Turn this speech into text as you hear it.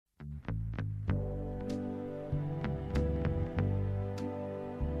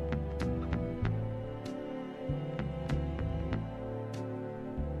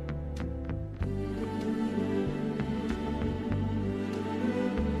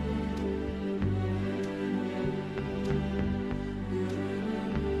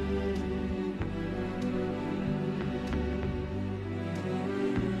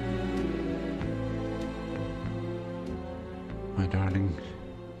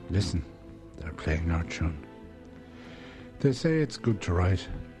Listen, they're playing our tune. They say it's good to write,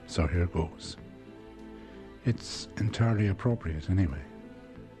 so here goes. It's entirely appropriate anyway.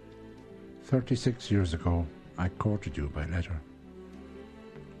 36 years ago, I courted you by letter.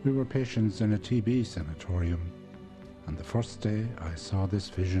 We were patients in a TB sanatorium, and the first day I saw this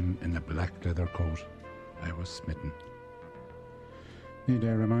vision in a black leather coat, I was smitten. Need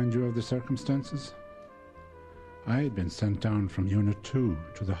I remind you of the circumstances? I had been sent down from Unit 2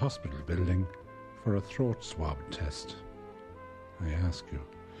 to the hospital building for a throat swab test. I ask you,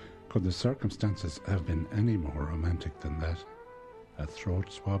 could the circumstances have been any more romantic than that? A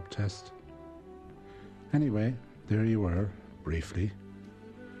throat swab test? Anyway, there you were, briefly.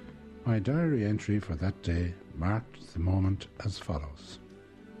 My diary entry for that day marked the moment as follows.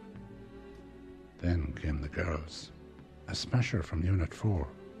 Then came the girls. A smasher from Unit 4,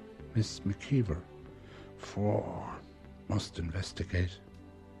 Miss McKeever. 4. Must investigate.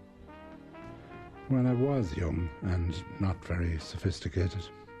 Well, I was young and not very sophisticated.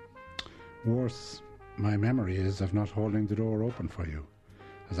 Worse, my memory is of not holding the door open for you,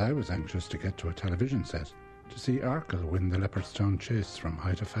 as I was anxious to get to a television set to see Arkle win the Leopardstown Chase from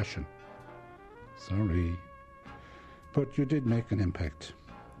Height of Fashion. Sorry. But you did make an impact.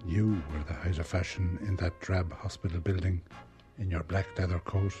 You were the height of fashion in that drab hospital building, in your black leather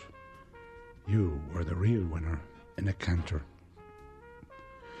coat. You were the real winner in a canter.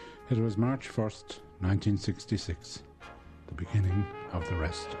 It was March 1st, 1966, the beginning of the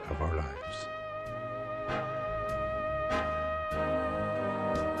rest of our lives.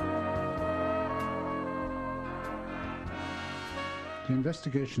 The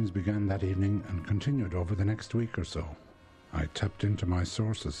investigations began that evening and continued over the next week or so. I tapped into my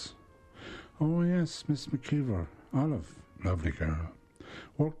sources. Oh yes, Miss McKeever, Olive, lovely girl.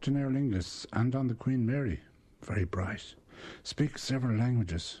 Worked in Aer Lingus and on the Queen Mary. Very bright. Speaks several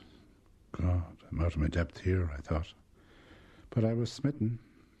languages. God, I'm out of my depth here, I thought. But I was smitten.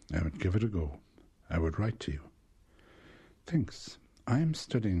 I would give it a go. I would write to you. Thinks, I'm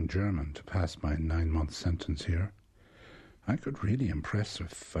studying German to pass my 9-month sentence here. I could really impress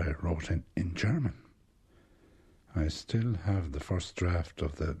if I wrote in German. I still have the first draft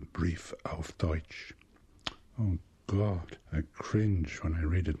of the Brief auf Deutsch. Oh God, I cringe when I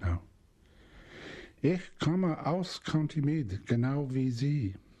read it now. Ich komme aus County Meath, genau wie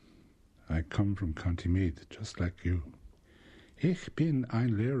Sie. I come from County Meath, just like you. Ich bin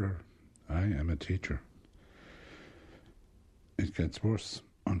ein Lehrer. I am a teacher. It gets worse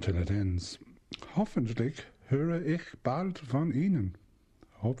until it ends. Hoffentlich höre ich bald von Ihnen.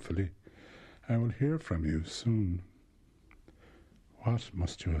 Hopefully, I will hear from you soon. What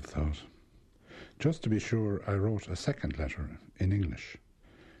must you have thought? Just to be sure, I wrote a second letter in English.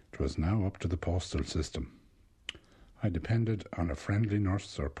 It was now up to the postal system. I depended on a friendly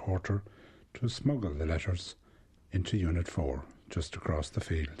nurse or porter to smuggle the letters into Unit 4, just across the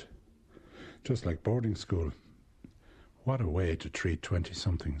field. Just like boarding school. What a way to treat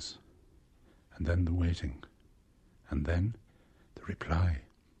 20-somethings. And then the waiting. And then the reply.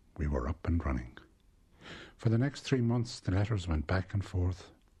 We were up and running. For the next 3 months, the letters went back and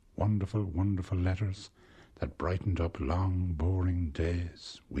forth. Wonderful, wonderful letters that brightened up long, boring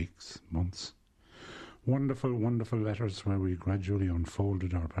days, weeks, months. Wonderful, wonderful letters where we gradually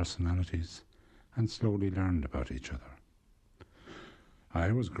unfolded our personalities and slowly learned about each other.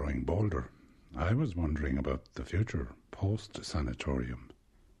 I was growing bolder. I was wondering about the future, post-sanatorium.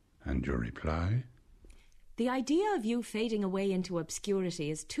 And your reply? The idea of you fading away into obscurity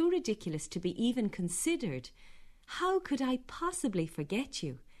is too ridiculous to be even considered. How could I possibly forget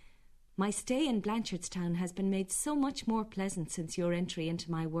you? My stay in Blanchardstown has been made so much more pleasant since your entry into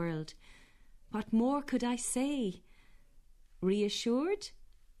my world. What more could I say? Reassured?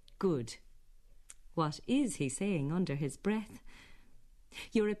 Good. What is he saying under his breath?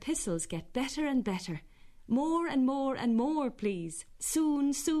 Your epistles get better and better. More and more and more, please.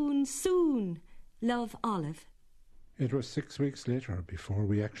 Soon, soon, soon. Love, Olive. It was 6 weeks later before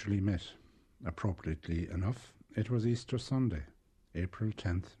we actually met. Appropriately enough, it was Easter Sunday, April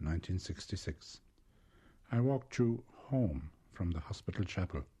 10th, 1966. I walked you home from the hospital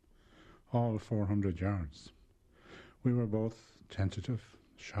chapel, all 400 yards. We were both tentative,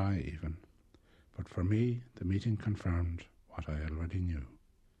 shy even, but for me the meeting confirmed what I already knew.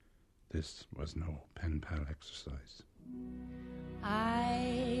 This was no pen pal exercise.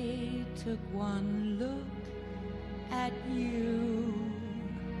 I took one look at you.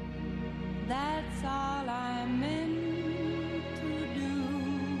 That's all I meant to do.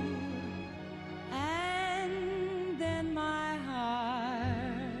 And then my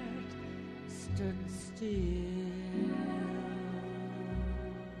heart stood still.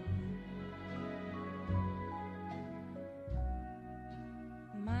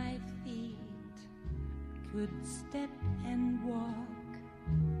 footstep and walk.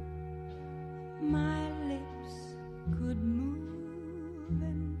 My lips could move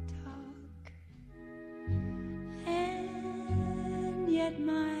and talk, and yet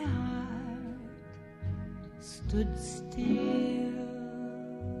my heart stood still.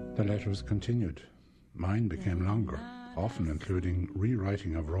 The letters continued. Mine became longer, often including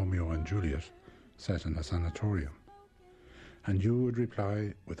rewriting of Romeo and Juliet set in a sanatorium. And you would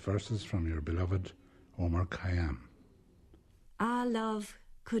reply with verses from your beloved Omar Khayyam. Ah, love,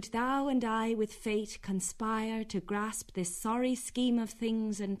 could thou and I with fate conspire to grasp this sorry scheme of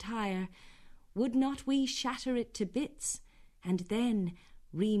things entire, would not we shatter it to bits and then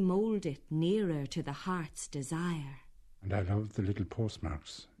remould it nearer to the heart's desire? And I loved the little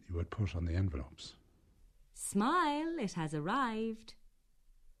postmarks you would put on the envelopes. Smile, it has arrived.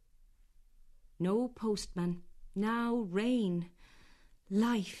 No postman, now rain,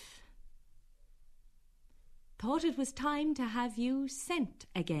 life. Thought it was time to have you sent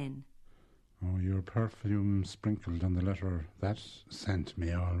again. Oh, your perfume sprinkled on the letter, that sent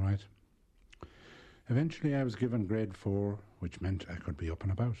me all right. Eventually I was given grade 4, which meant I could be up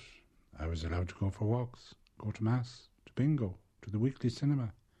and about. I was allowed to go for walks, go to mass, to bingo, to the weekly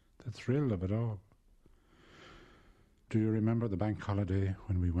cinema, the thrill of it all. Do you remember the bank holiday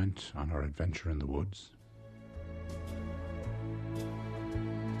when we went on our adventure in the woods?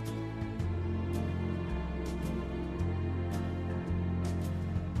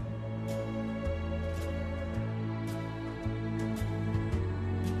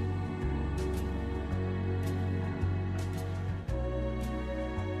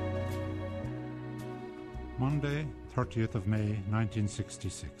 Monday, 30th of May,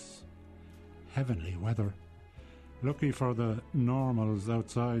 1966. Heavenly weather. Lucky for the normals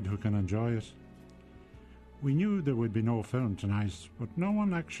outside who can enjoy it. We knew there would be no film tonight, but no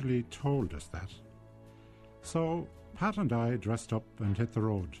one actually told us that. So Pat and I dressed up and hit the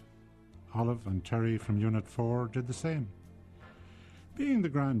road. Olive and Terry from Unit 4 did the same. Being the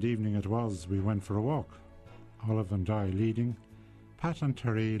grand evening it was, we went for a walk. Olive and I leading, Pat and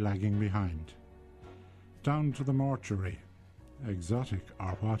Terry lagging behind. Down to the mortuary. Exotic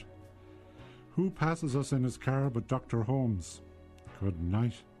or what? Who passes us in his car but Dr. Holmes? Good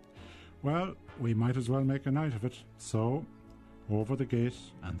night. Well, we might as well make a night of it. So, over the gate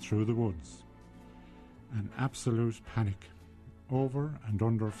and through the woods. An absolute panic. Over and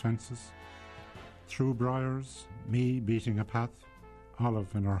under fences. Through briars, me beating a path,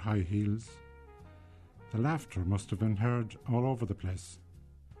 Olive in her high heels. The laughter must have been heard all over the place.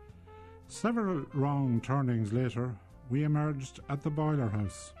 Several wrong turnings later, we emerged at the boiler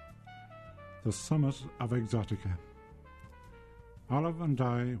house. The summit of Exotica. Olive and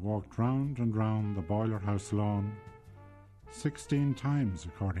I walked round and round the boiler house lawn 16 times,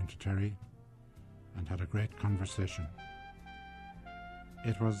 according to Terry, and had a great conversation.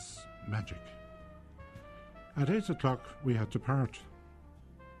 It was magic. At 8 o'clock we had to part.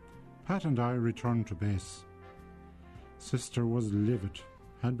 Pat and I returned to base. Sister was livid,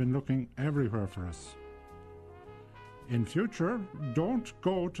 had been looking everywhere for us. In future, don't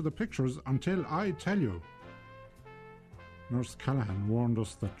go to the pictures until I tell you. Nurse Callahan warned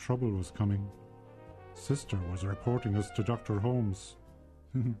us that trouble was coming. Sister was reporting us to Dr. Holmes.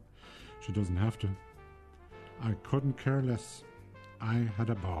 She doesn't have to. I couldn't care less. I had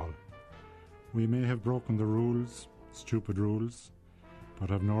a ball. We may have broken the rules, stupid rules, but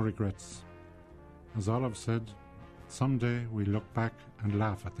have no regrets. As Olive said, someday we'll look back and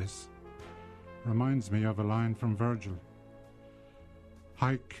laugh at this. Reminds me of a line from Virgil.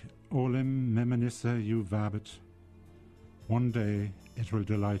 Haec olim meminisse juvabit. One day it will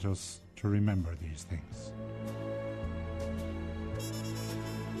delight us to remember these things.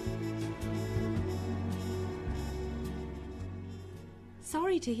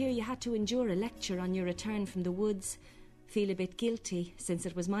 Sorry to hear you had to endure a lecture on your return from the woods. Feel a bit guilty, since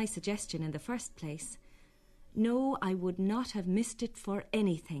it was my suggestion in the first place. No, I would not have missed it for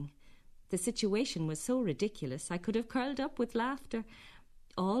anything. The situation was so ridiculous I could have curled up with laughter.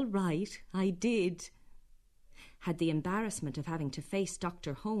 All right, I did. Had the embarrassment of having to face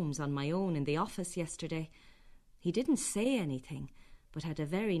Dr. Holmes on my own in the office yesterday. He didn't say anything, but had a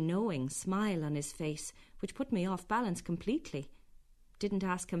very knowing smile on his face, which put me off balance completely. Didn't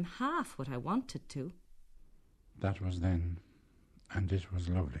ask him half what I wanted to. That was then, and it was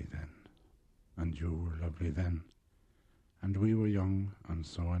lovely then, and you were lovely then, and we were young and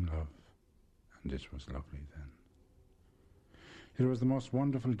so in love. And it was lovely then. It was the most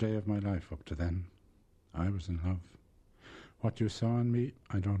wonderful day of my life up to then. I was in love. What you saw in me,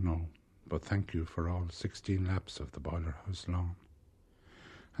 I don't know, but thank you for all 16 laps of the boiler house lawn.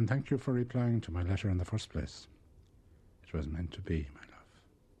 And thank you for replying to my letter in the first place. It was meant to be, my love.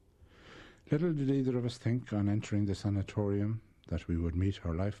 Little did either of us think on entering the sanatorium that we would meet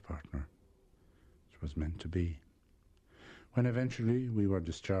our life partner. It was meant to be. When eventually we were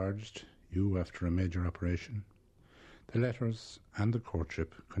discharged, you after a major operation, the letters and the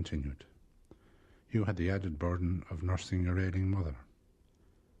courtship continued. You had the added burden of nursing your ailing mother.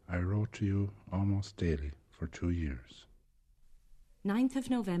 I wrote to you almost daily for 2 years. 9th of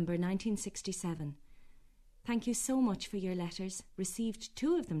November 1967. Thank you so much for your letters. Received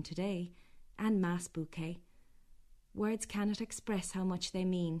 2 of them today, and mass bouquet. Words cannot express how much they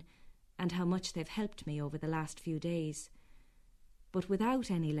mean and how much they've helped me over the last few days. But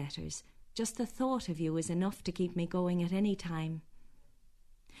without any letters, just the thought of you is enough to keep me going at any time.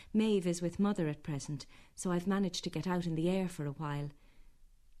 Maeve is with Mother at present, so I've managed to get out in the air for a while.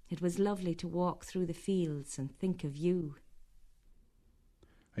 It was lovely to walk through the fields and think of you.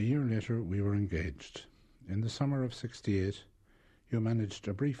 A year later we were engaged. In the summer of '68, you managed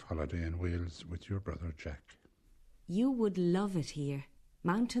a brief holiday in Wales with your brother Jack. You would love it here.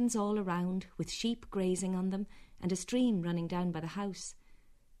 Mountains all around, with sheep grazing on them, and a stream running down by the house.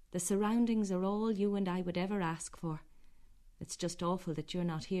 The surroundings are all you and I would ever ask for. It's just awful that you're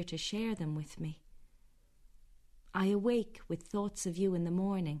not here to share them with me. I awake with thoughts of you in the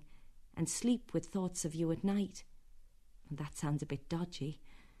morning and sleep with thoughts of you at night. And that sounds a bit dodgy.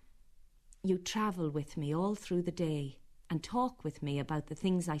 You travel with me all through the day and talk with me about the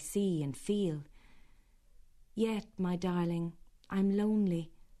things I see and feel. Yet, my darling, I'm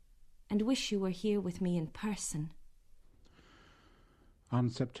lonely and wish you were here with me in person. On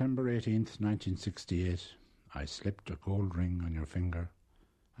September 18th, 1968, I slipped a gold ring on your finger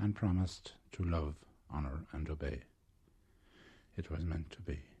and promised to love, honour and obey. It was meant to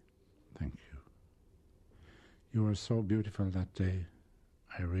be. Thank you. You were so beautiful that day.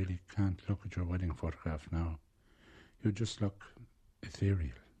 I really can't look at your wedding photograph now. You just look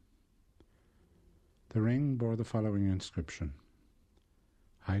ethereal. The ring bore the following inscription: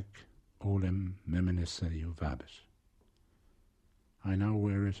 Haec olim meminisse juvabit. I now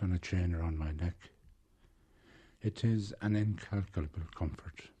wear it on a chain around my neck. It is an incalculable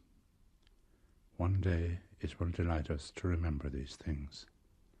comfort. One day it will delight us to remember these things.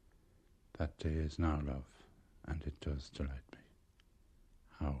 That day is now, love, and it does delight me.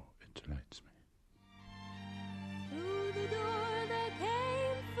 How it delights me. Through the door there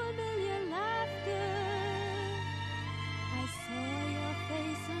came familiar laughter. I saw your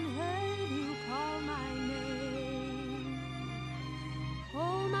face and heard you call my name.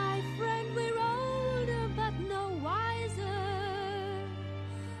 Oh, my friend, we're older but no wiser.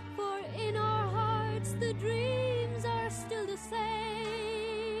 For in our hearts the dreams are still the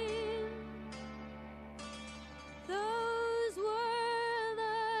same. Those were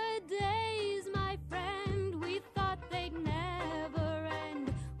the days, my friend, we thought they'd never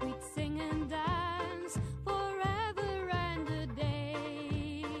end. We'd sing and dance forever and a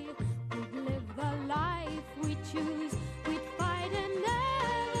day. We'd live the life we choose. We'd fight and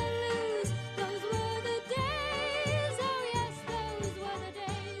never lose. Those were the days, oh yes, those were the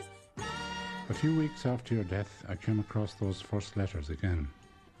days. A few weeks after your death, I came across those first letters again.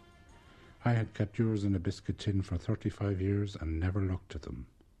 I had kept yours in a biscuit tin for 35 years and never looked at them.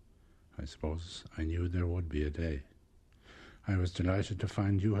 I suppose I knew there would be a day. I was delighted to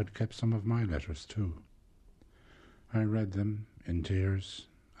find you had kept some of my letters too. I read them in tears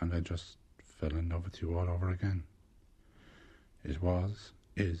and I just fell in love with you all over again. It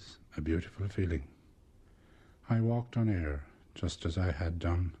is a beautiful feeling. I walked on air just as I had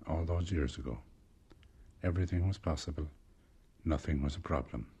done all those years ago. Everything was possible. Nothing was a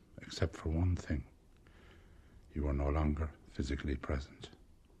problem, except for one thing. You were no longer physically present.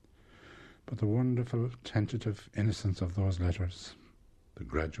 But the wonderful, tentative innocence of those letters, the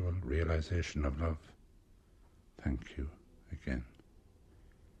gradual realization of love, thank you again.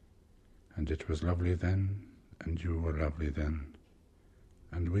 And it was lovely then, and you were lovely then,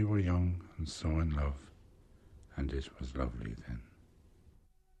 and we were young and so in love, and it was lovely then.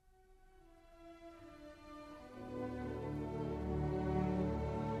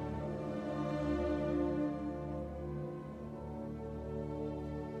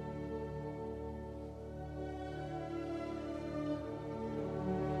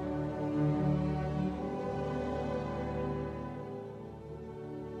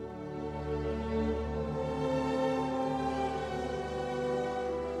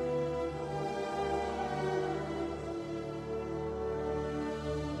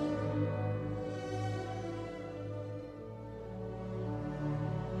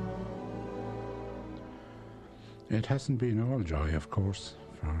 It hasn't been all joy, of course,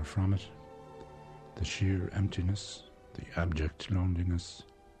 Far from it. The sheer emptiness, the abject loneliness,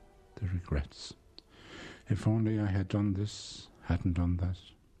 the regrets. If only I had done this, hadn't done that.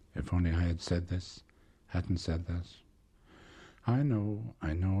 If only I had said this, hadn't said that. I know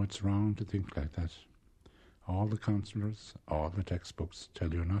it's wrong to think like that. All the counsellors, all the textbooks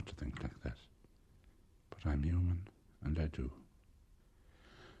tell you not to think like that. But I'm human, and I do.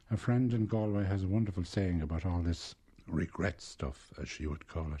 A friend in Galway has a wonderful saying about all this regret stuff, as she would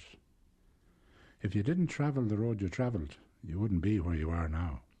call it. If you didn't travel the road you travelled, you wouldn't be where you are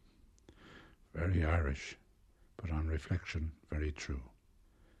now. Very Irish, but on reflection, very true.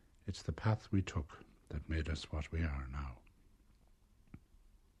 It's the path we took that made us what we are now.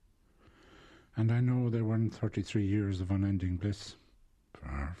 And I know there weren't 33 years of unending bliss.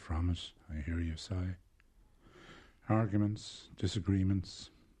 Far from it, I hear you sigh. Arguments, disagreements,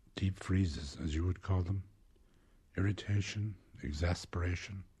 deep freezes, as you would call them. Irritation,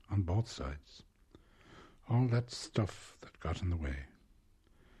 exasperation, on both sides. All that stuff that got in the way.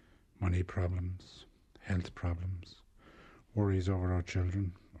 Money problems, health problems, worries over our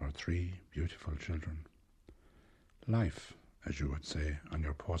children, our 3 beautiful children. Life, as you would say on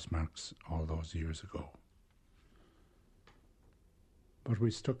your postmarks all those years ago. But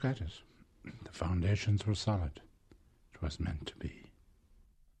we stuck at it. The foundations were solid. It was meant to be.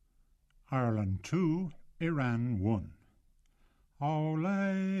 Ireland 2, Iran 1.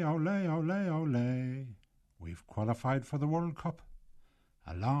 Ole, ole, ole, ole. We've qualified for the World Cup.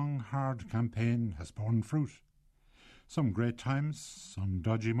 A long, hard campaign has borne fruit. Some great times, some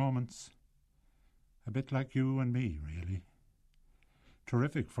dodgy moments. A bit like you and me, really.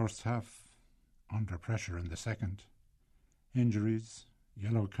 Terrific first half, under pressure in the second. Injuries,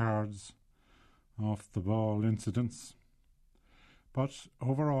 yellow cards, off-the-ball incidents. But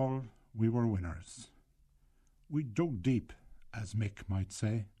overall, we were winners. We dug deep, as Mick might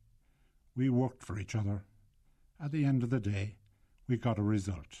say. We worked for each other. At the end of the day, we got a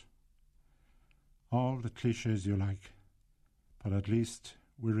result. All the clichés you like, but at least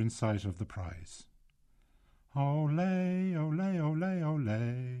we're in sight of the prize. Ole, ole, ole, ole.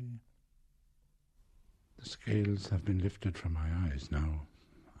 The scales have been lifted from my eyes now.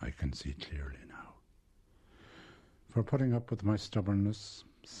 I can see clearly now. For putting up with my stubbornness,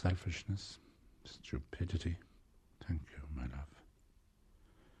 selfishness, stupidity, thank you, my love.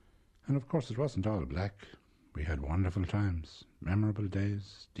 And of course it wasn't all black. We had wonderful times, memorable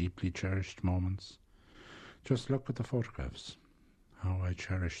days, deeply cherished moments. Just look at the photographs, how I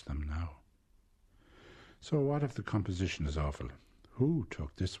cherish them now. So what if the composition is awful? Who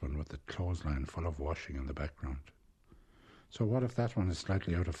took this one with the clothesline full of washing in the background? So what if that one is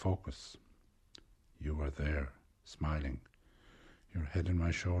slightly out of focus? You were there, smiling, your head on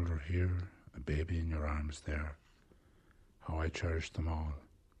my shoulder here, a baby in your arms there. How I cherished them all.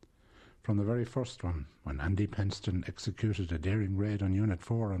 From the very first one, when Andy Penston executed a daring raid on Unit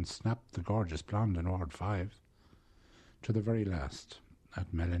 4 and snapped the gorgeous blonde in Ward 5, to the very last,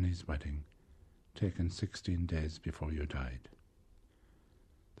 at Melanie's wedding, taken 16 days before you died.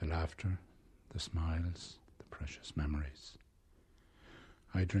 The laughter, the smiles, the precious memories.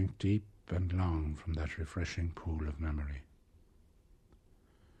 I drink deep and long from that refreshing pool of memory.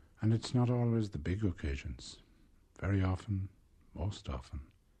 And it's not always the big occasions. Very often, most often,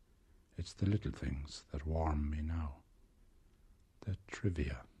 it's the little things that warm me now. The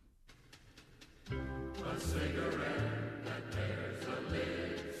trivia. A cigarette that bears a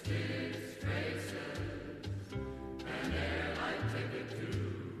lipstick's traces, an airline ticket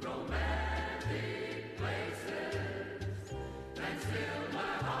to romantic places, and still my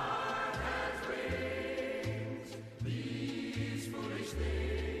heart has wings. These foolish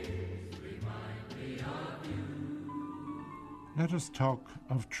things remind me of you. Let us talk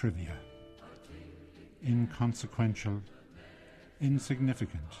of trivia. Inconsequential,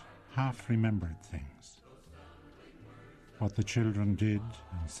 insignificant, half-remembered things. What the children did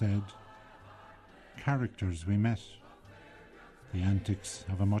and said, characters we met, the antics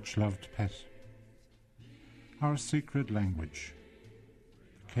of a much-loved pet. Our secret language.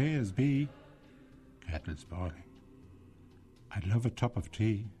 The K is B, kettle's boiling. I'd love a cup of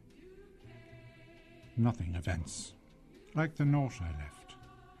tea. Nothing events. Like the note I left.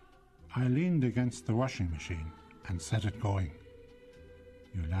 I leaned against the washing machine and set it going.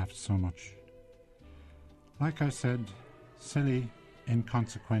 You laughed so much. Like I said, silly,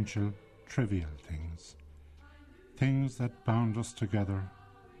 inconsequential, trivial things. Things that bound us together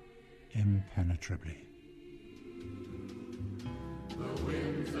impenetrably. The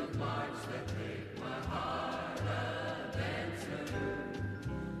winds of March that make my heart a dancer,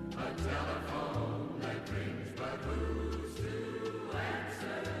 a telephone that rings but who's to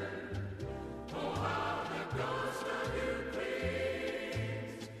answer?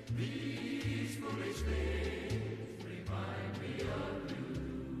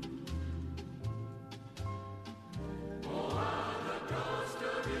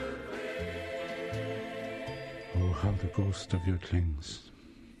 while the ghost of you clings.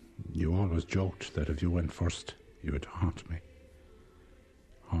 You always joked that if you went first, you would haunt me.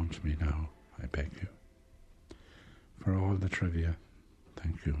 Haunt me now, I beg you. For all the trivia,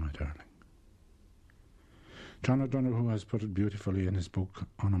 thank you, my darling. John O'Donoghue has put it beautifully in his book,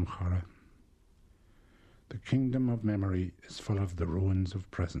 Onam Chara. The kingdom of memory is full of the ruins of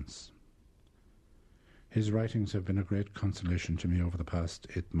presence. His writings have been a great consolation to me over the past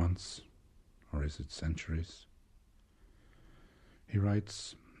 8 months, or is it centuries? He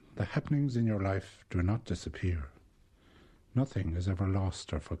writes, "The happenings in your life do not disappear. Nothing is ever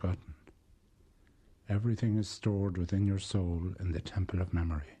lost or forgotten. Everything is stored within your soul in the temple of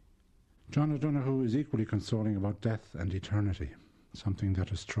memory." John O'Donoghue is equally consoling about death and eternity, something that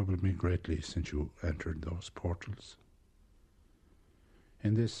has troubled me greatly since you entered those portals.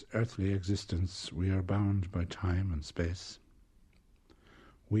 In this earthly existence, we are bound by time and space.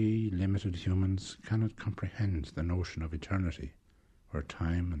 We, limited humans, cannot comprehend the notion of eternity, where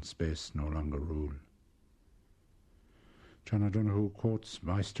time and space no longer rule. John O'Donoghue quotes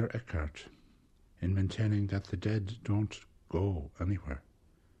Meister Eckhart in maintaining that the dead don't go anywhere.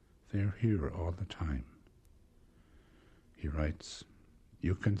 They're here all the time. He writes,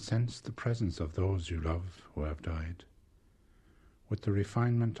 "You can sense the presence of those you love who have died. With the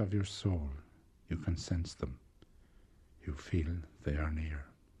refinement of your soul, you can sense them. You feel they are near."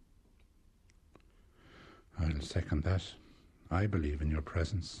 I'll second that. I believe in your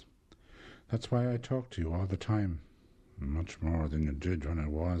presence. That's why I talk to you all the time. Much more than you did when I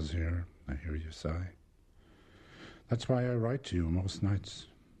was here, I hear you sigh. That's why I write to you most nights.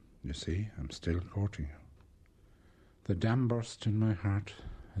 You see, I'm still courting you. The dam burst in my heart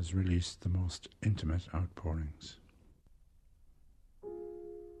has released the most intimate outpourings.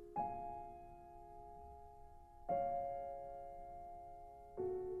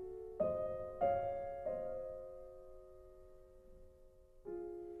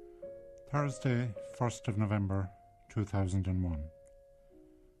 Thursday, 1st of November, 2001.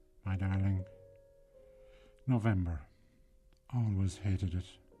 My darling, November. Always hated it.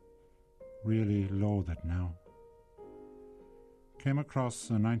 Really loathe it now. Came across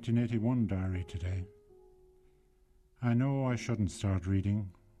a 1981 diary today. I know I shouldn't start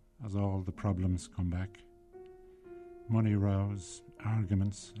reading, as all the problems come back. Money rows,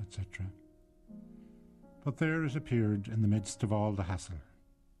 arguments, etc. But there it appeared in the midst of all the hassle.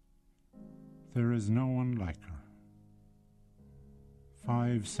 There is no one like her.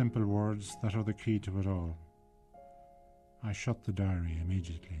 5 simple words that are the key to it all. I shut the diary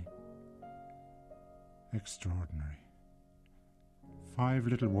immediately. Extraordinary. 5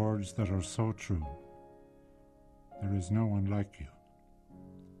 little words that are so true. There is no one like you.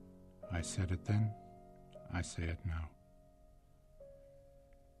 I said it then, I say it now.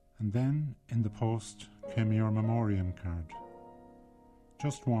 And then in the post came your memoriam card.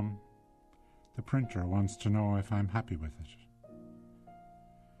 Just one. The printer wants to know if I'm happy with it.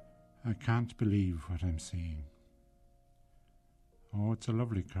 I can't believe what I'm seeing. Oh, it's a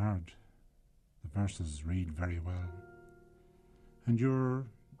lovely card. The verses read very well. And you're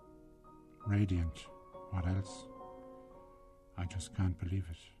radiant. What else? I just can't believe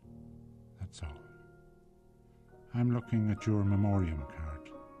it. That's all. I'm looking at your memoriam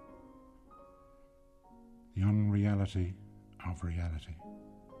card. The unreality of reality.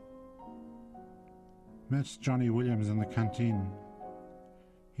 Met Johnny Williams in the canteen.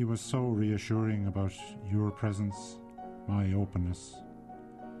 He was so reassuring about your presence, my openness.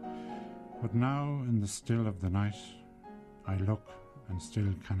 But now, in the still of the night, I look and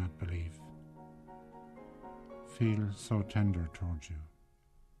still cannot believe. Feel so tender towards you.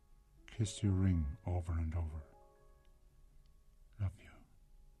 Kiss your ring over and over. Love you.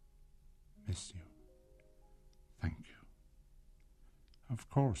 Miss you. Thank you. Of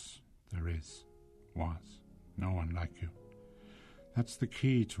course there was no one like you. That's the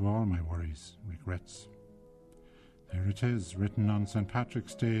key to all my worries, regrets. There it is, written on St.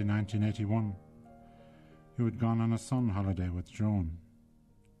 Patrick's Day 1981. You had gone on a sun holiday with Joan.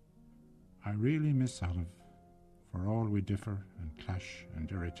 I really miss Olive, for all we differ and clash and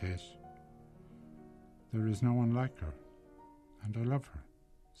irritate. There is no one like her, and I love her,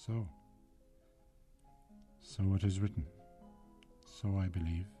 so. So it is written, so I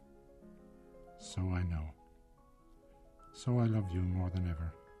believe, so I know. So I love you more than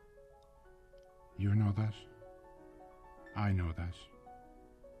ever. You know that. I know that.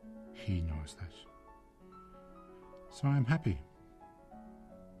 He knows that. So I'm happy.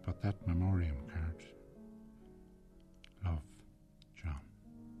 But that memoriam card. Love, John.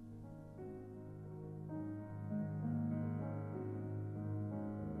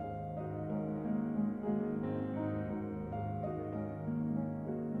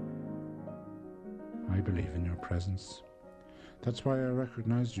 presence. That's why I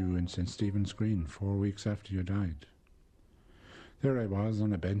recognised you in St. Stephen's Green 4 weeks after you died. There I was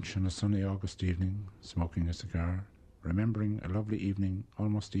on a bench on a sunny August evening, smoking a cigar, remembering a lovely evening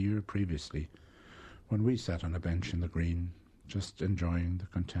almost a year previously, when we sat on a bench in the green, just enjoying the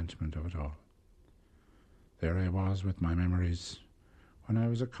contentment of it all. There I was with my memories, when I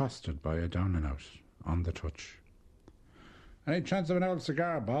was accosted by a down-and-out on the touch. "Any chance of an old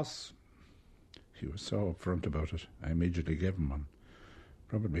cigar, boss?" He was so upfront about it, I immediately gave him one,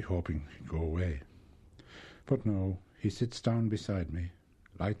 probably hoping he'd go away. But no, he sits down beside me,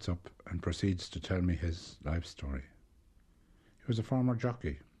 lights up, and proceeds to tell me his life story. He was a former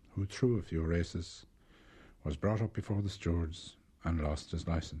jockey who threw a few races, was brought up before the stewards, and lost his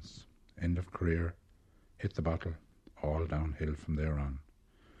licence. End of career, hit the bottle, all downhill from there on.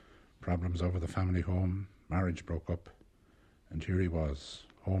 Problems over the family home, marriage broke up, and here he was,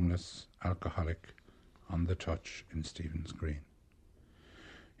 homeless, alcoholic, on the touch in Stephen's Green.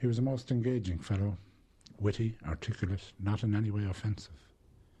 He was a most engaging fellow, witty, articulate, not in any way offensive.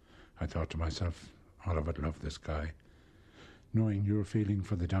 I thought to myself, Oliver would love this guy, knowing your feeling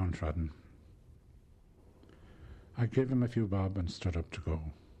for the downtrodden. I gave him a few bob and stood up to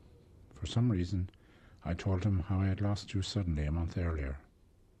go. For some reason, I told him how I had lost you suddenly a month earlier.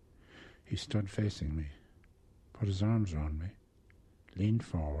 He stood facing me, put his arms round me, leaned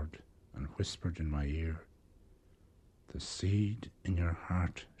forward and whispered in my ear, "The seed in your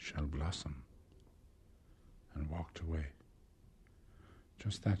heart shall blossom," and walked away.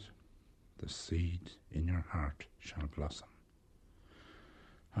 Just that, the seed in your heart shall blossom.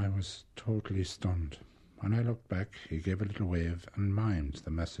 I was totally stunned. When I looked back, he gave a little wave and mimed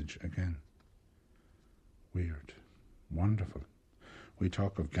the message again. Weird. Wonderful. We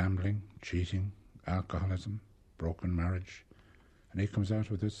talk of gambling, cheating, alcoholism, broken marriage, and he comes out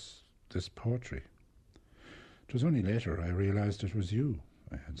with this poetry. It was only later I realised it was you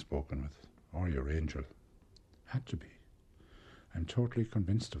I had spoken with, or your angel. Had to be. I'm totally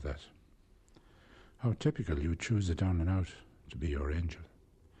convinced of that. How typical you choose a down and out to be your angel.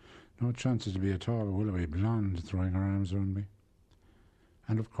 No chances to be a tall, willowy blonde throwing her arms around me.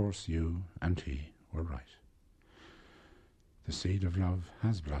 And of course you and he were right. The seed of love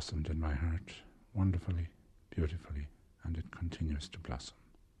has blossomed in my heart, wonderfully, beautifully, and it continues to blossom.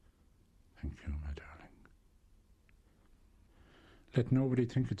 Thank you, my darling. Let nobody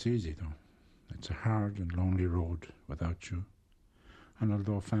think it's easy, though. It's a hard and lonely road without you. And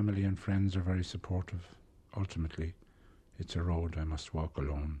although family and friends are very supportive, ultimately, it's a road I must walk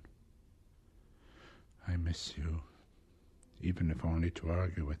alone. I miss you, even if only to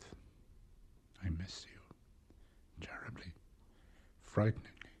argue with. I miss you, terribly,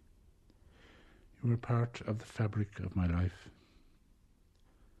 frighteningly. You were part of the fabric of my life.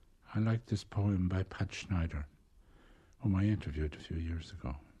 I like this poem by Pat Schneider, whom I interviewed a few years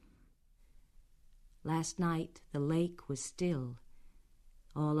ago. Last night the lake was still.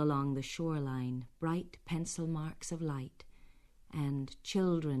 All along the shoreline, bright pencil marks of light, and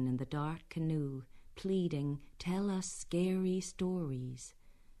children in the dark canoe pleading, "Tell us scary stories."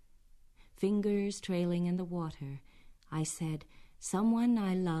 Fingers trailing in the water, I said, "Someone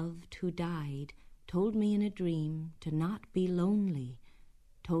I loved who died told me in a dream to not be lonely,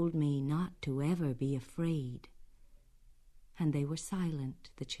 told me not to ever be afraid." And they were silent,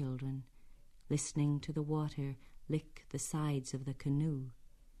 the children, listening to the water lick the sides of the canoe.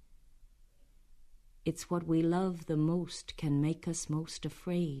 It's what we love the most can make us most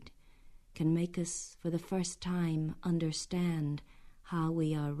afraid, can make us for the first time understand how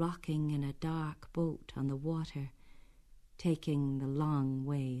we are rocking in a dark boat on the water, taking the long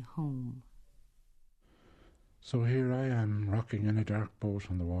way home. So here I am, rocking in a dark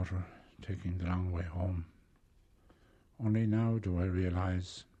boat on the water, taking the long way home. Only now do I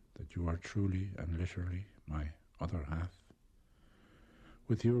realise that you are truly and literally my other half.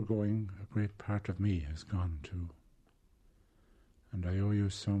 With your going, a great part of me has gone too. And I owe you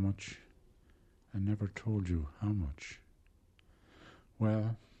so much, and never told you how much.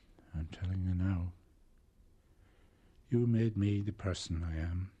 Well, I'm telling you now. You made me the person I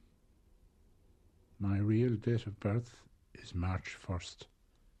am. My real date of birth is March 1st,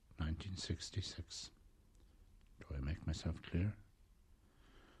 1966. Do I make myself clear?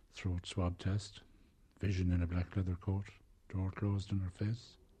 Throat swab test, vision in a black leather coat, door closed in her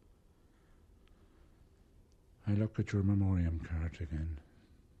face. I look at your memoriam card again.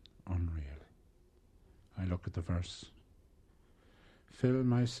 Unreal. I look at the verse. Fill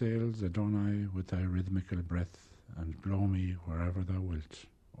my sails, Adonai, with thy rhythmical breath, and blow me wherever thou wilt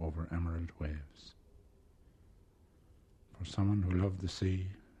over emerald waves. For someone who loved the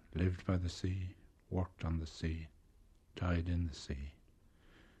sea, lived by the sea, worked on the sea, died in the sea.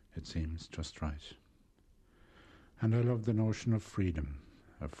 It seems just right. And I love the notion of freedom,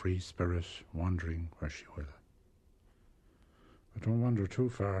 a free spirit wandering where she will. But don't wander too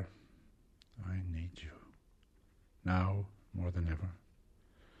far. I need you, now more than ever.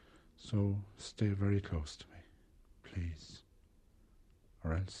 So stay very close to me, please,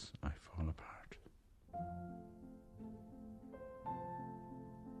 or else I fall apart.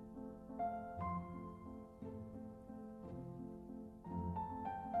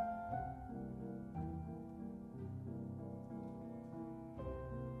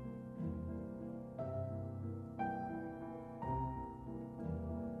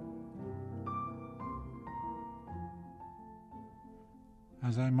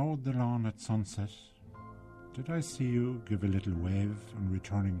 As I mowed the lawn at sunset, did I see you give a little wave on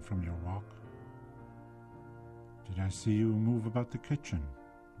returning from your walk? Did I see you move about the kitchen,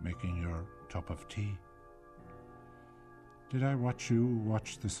 making your cup of tea? Did I watch you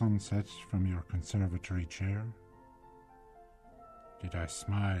watch the sunset from your conservatory chair? Did I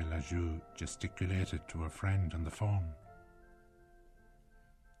smile as you gesticulated to a friend on the phone?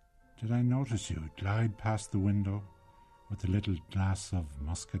 Did I notice you glide past the window with a little glass of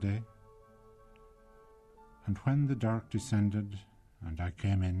muscadet? And when the dark descended and I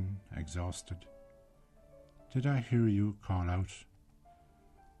came in exhausted, did I hear you call out,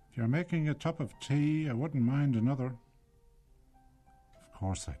 "If you're making a cup of tea, I wouldn't mind another"? Of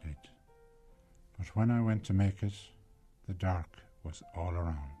course I did. But when I went to make it, the dark was all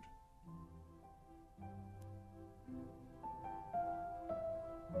around.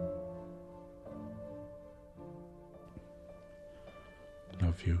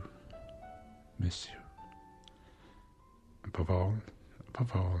 Love you, miss you. Above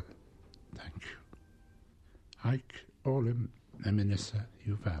all, thank you. Haik olim eminissa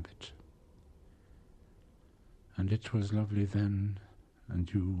juvabit. And it was lovely then,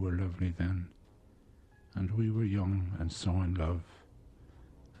 and you were lovely then, and we were young and so in love,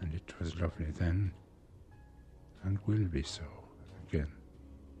 and it was lovely then, and will be so again,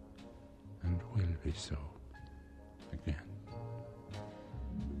 and will be so again.